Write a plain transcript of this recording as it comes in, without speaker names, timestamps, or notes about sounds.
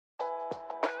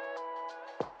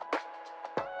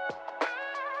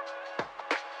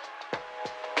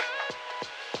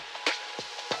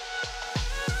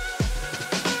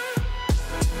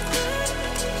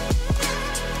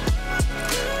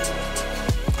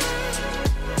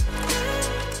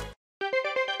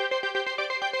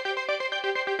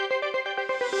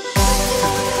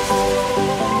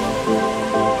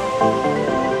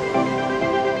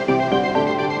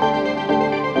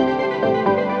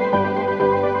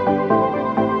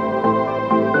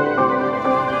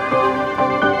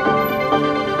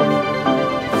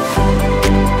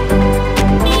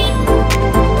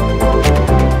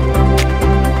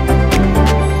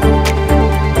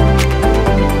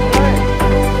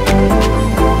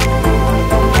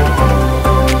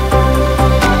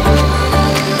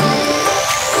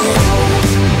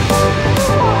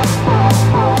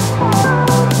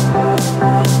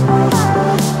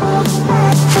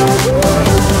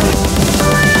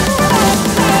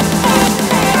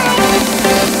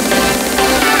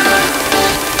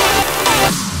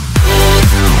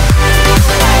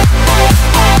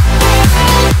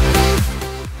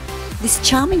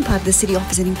charming part of the city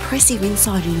offers an impressive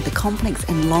insight into the complex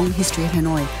and long history of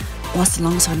Hanoi, whilst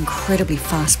alongside incredibly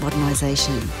fast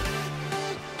modernisation.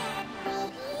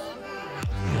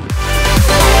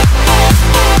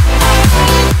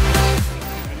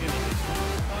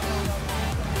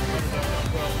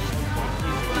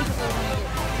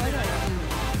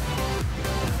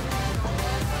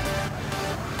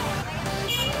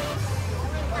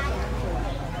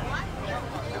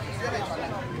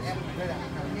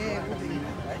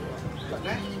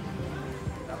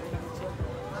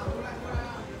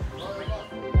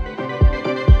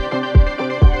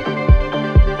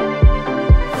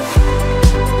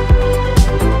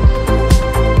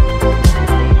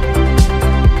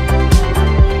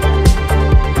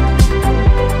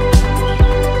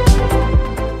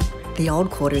 The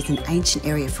Old Quarter is an ancient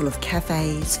area full of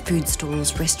cafes, food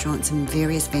stalls, restaurants and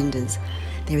various vendors.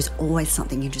 There is always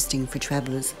something interesting for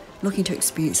travellers looking to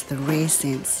experience the rare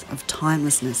sense of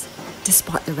timelessness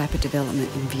despite the rapid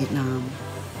development in Vietnam.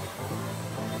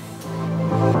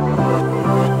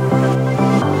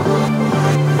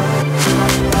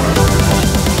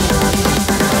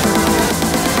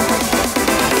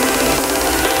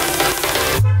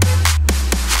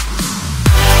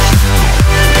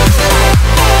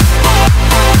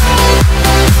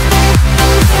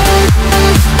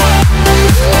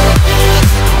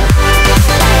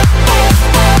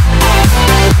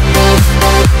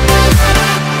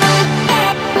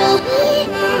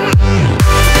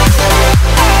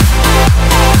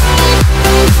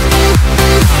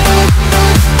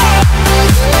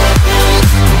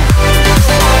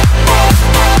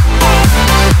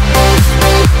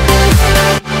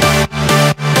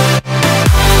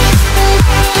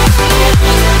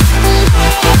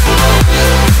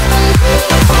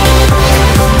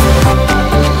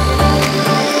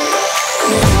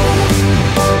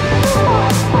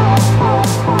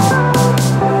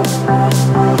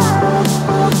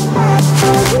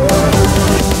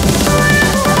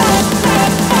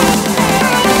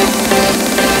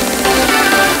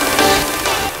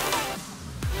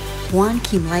 Hoan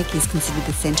Kiem Lake is considered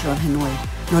the centre of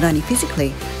Hanoi, not only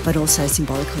physically, but also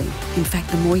symbolically. In fact,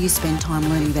 the more you spend time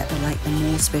learning about the lake, the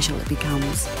more special it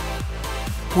becomes.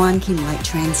 Hoan Kiem Lake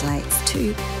translates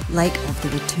to Lake of the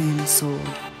Returned Sword.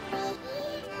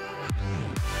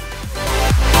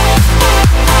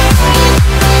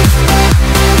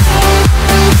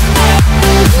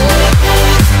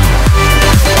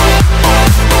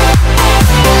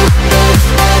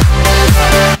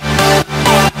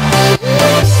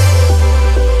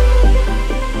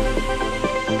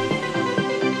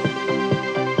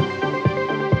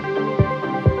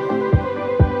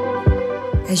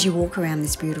 As you walk around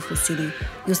this beautiful city,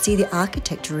 you'll see the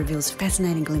architecture reveals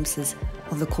fascinating glimpses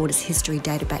of the quarter's history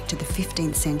dated back to the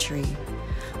 15th century.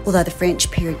 Although the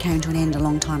French period came to an end a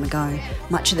long time ago,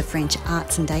 much of the French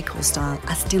arts and decor style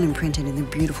are still imprinted in the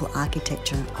beautiful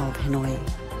architecture of Hanoi.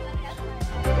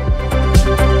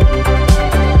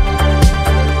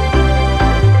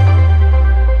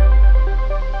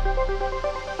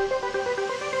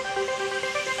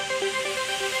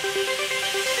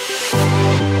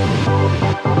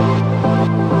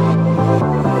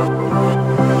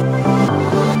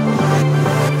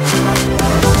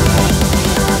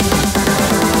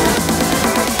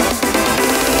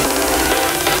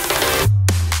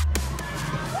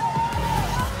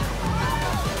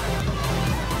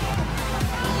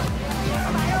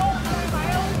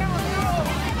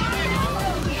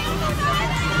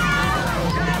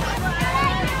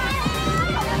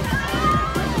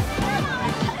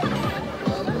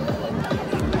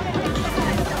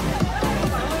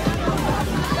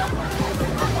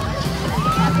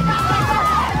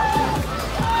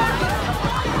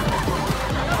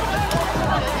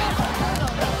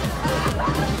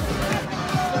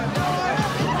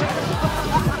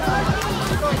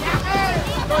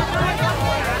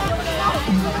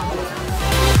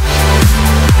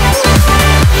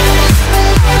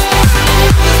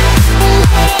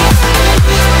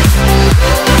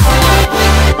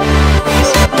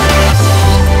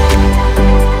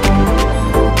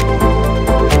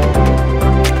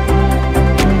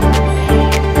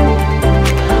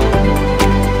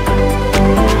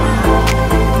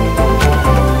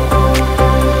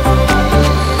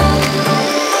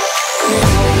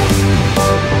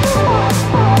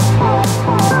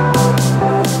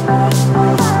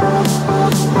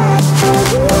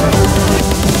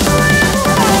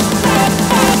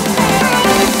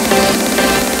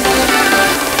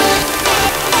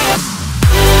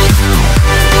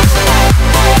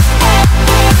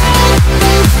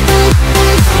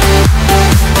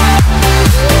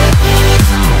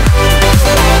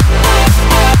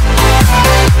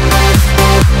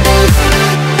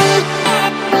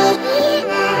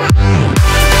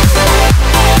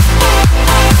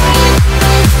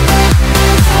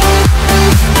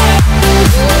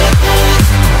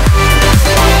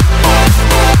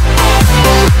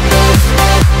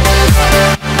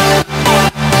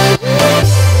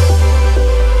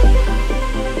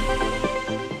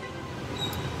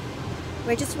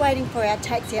 waiting for our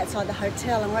taxi outside the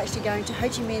hotel, and we're actually going to Ho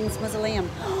Chi Minh's Mausoleum.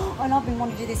 And I've been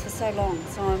wanting to do this for so long,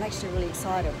 so I'm actually really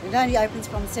excited. It only opens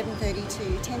from 7:30 to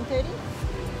 10:30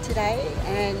 today,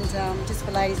 and just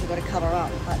for ladies we've got to cover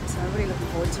up, but I'm really looking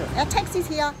forward to it. Our taxi's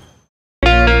here.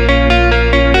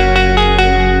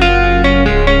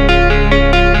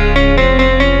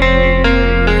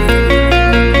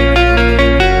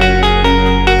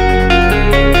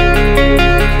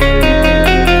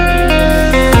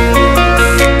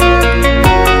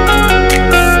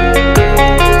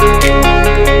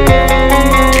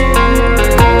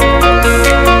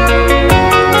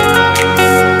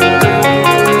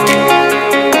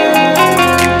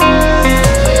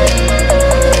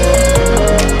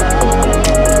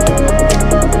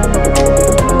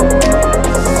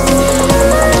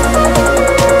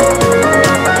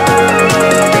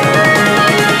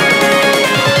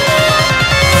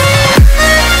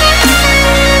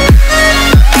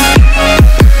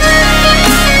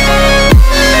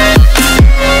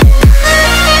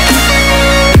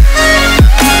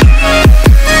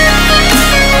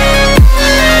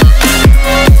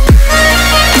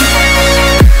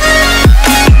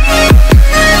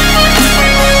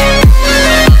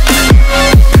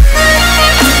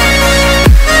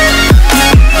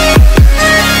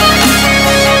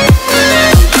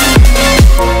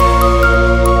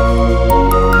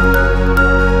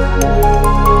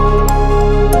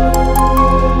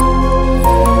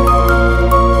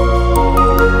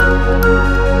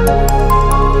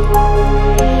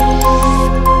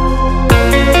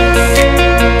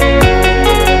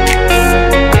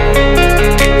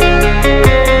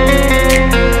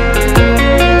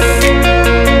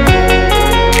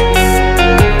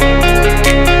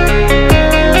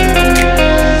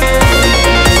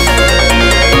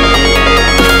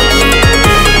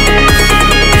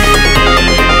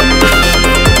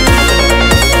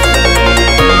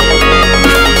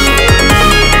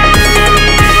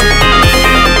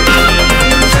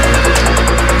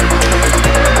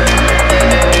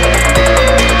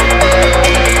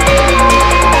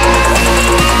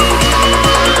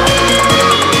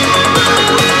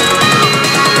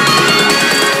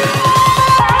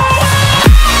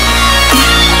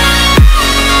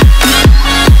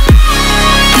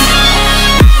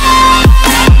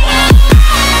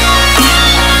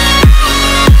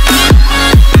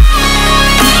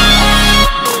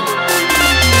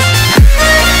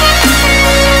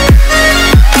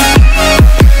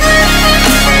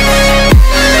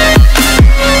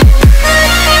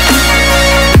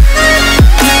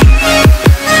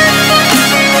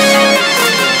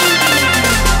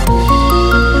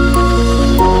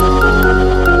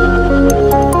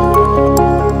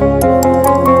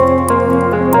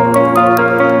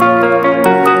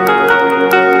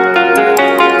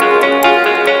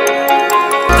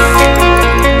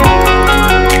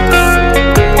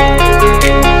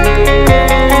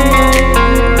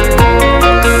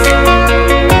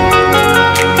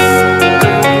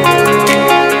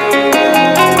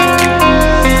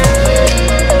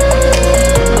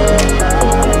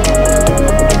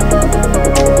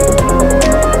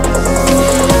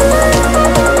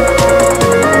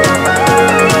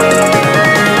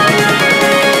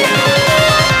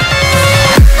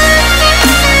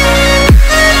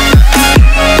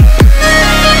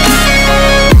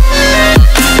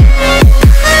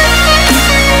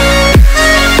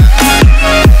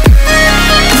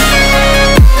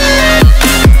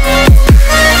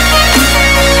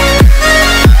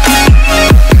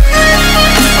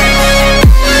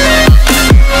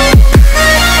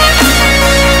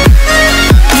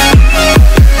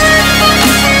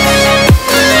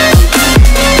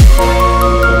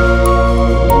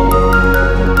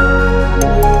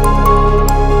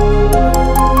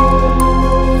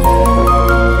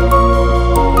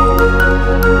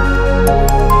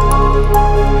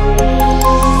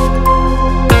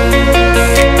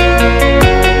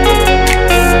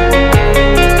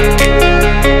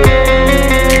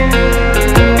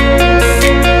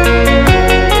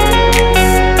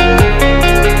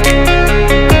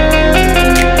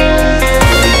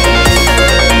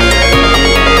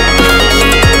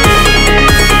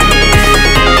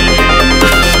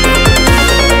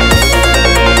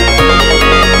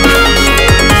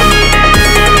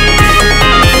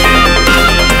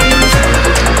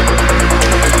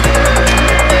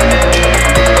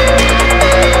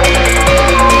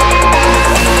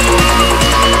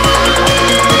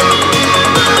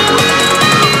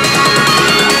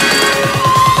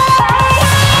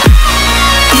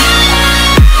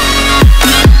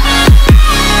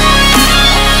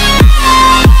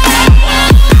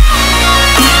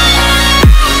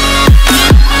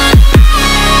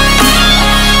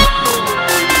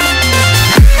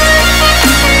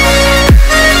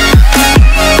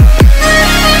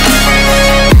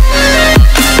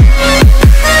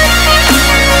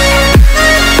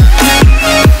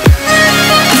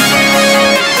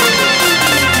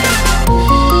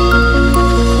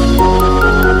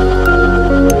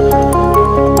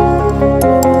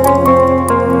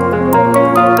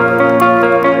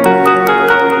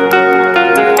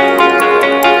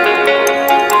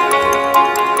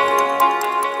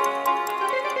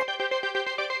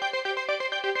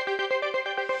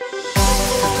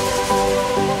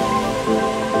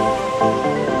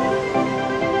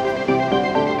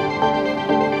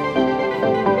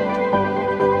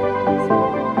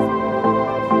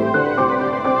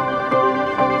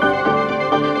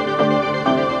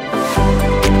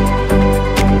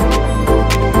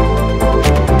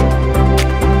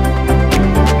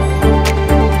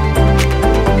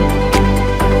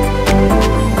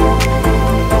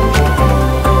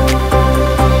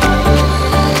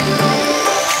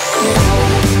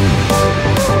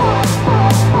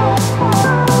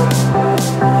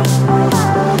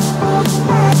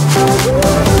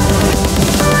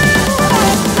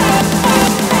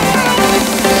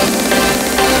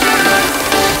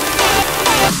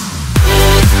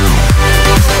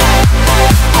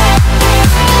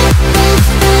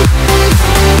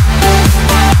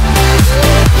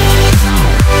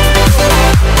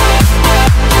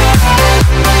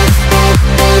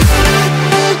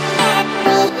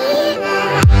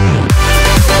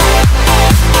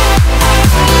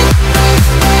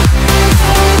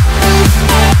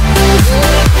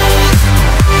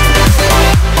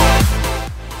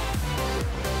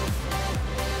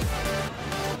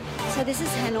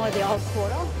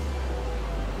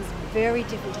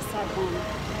 different to Saigon.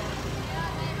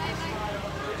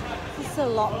 This is a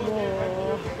lot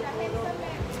more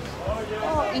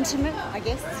intimate, I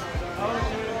guess. A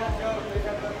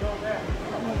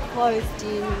lot more closed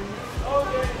in.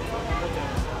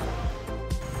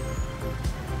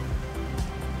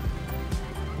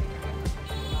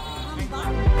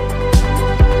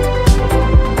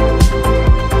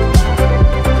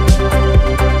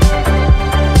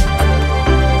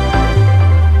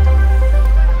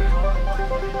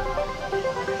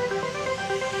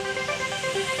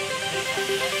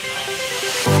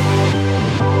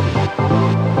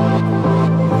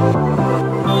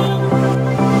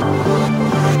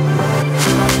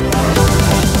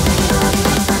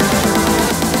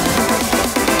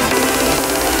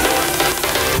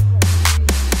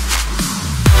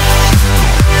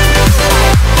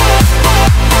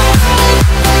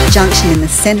 Junction in the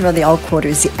centre of the old quarter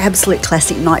is the absolute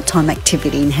classic nighttime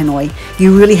activity in Hanoi.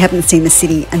 You really haven't seen the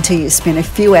city until you've spent a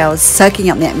few hours soaking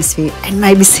up the atmosphere and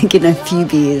maybe sinking a few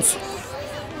beers.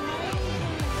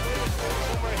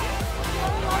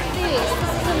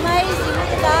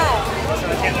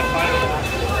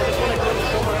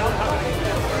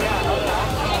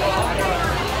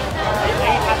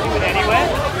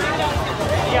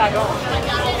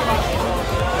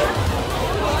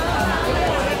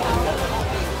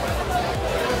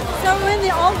 So we're in the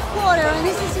old quarter and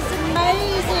this is just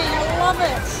amazing. I love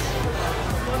it.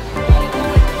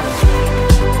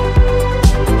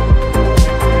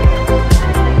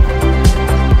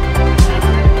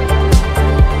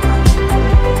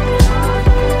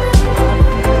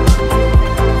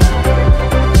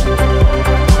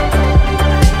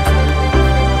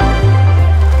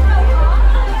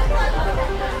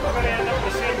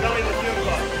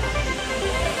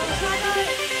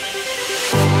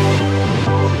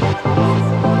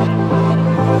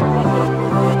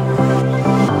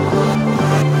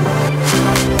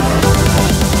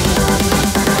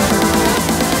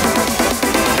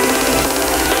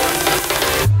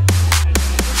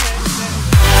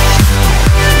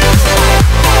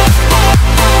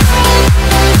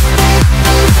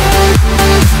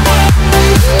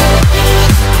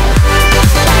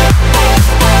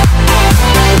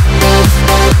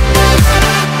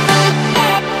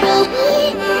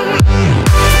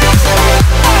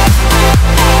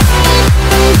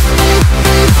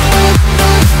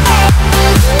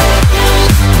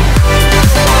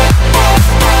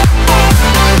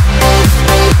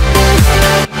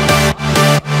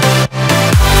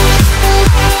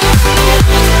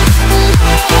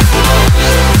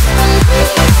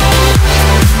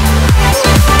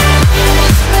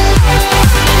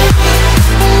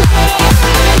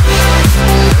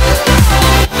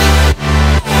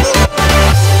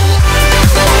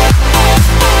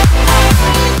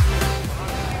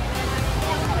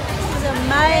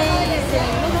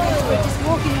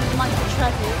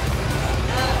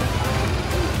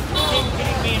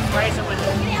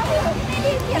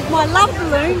 My love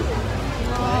balloon.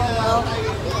 Oh,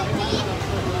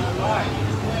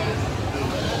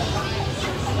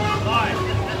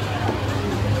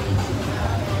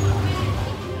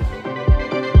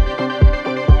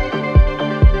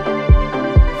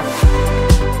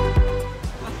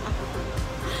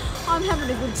 I'm having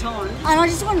a good time. And I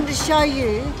just wanted to show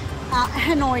you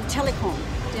Hanoi Telecom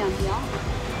down here.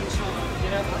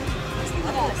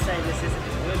 I'm going to say this isn't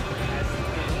as good.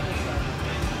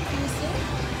 Can you see?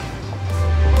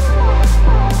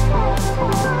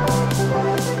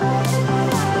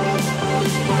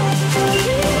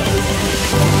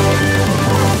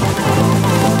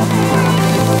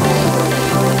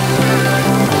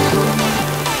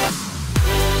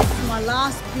 This is my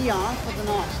last beer for the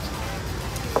night.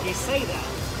 You say that?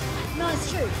 No,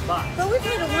 it's true. But we've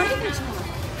had a wonderful time.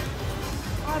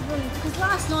 Because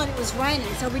last night it was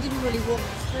raining, so we didn't really walk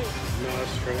the street. No,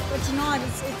 that's true. But tonight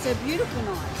it's a beautiful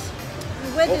night.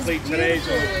 The weather's Hopefully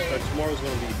beautiful. tomorrow's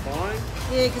going to be fine.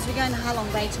 Yeah, because we're going to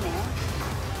Halong Bay tomorrow.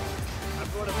 I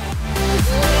brought a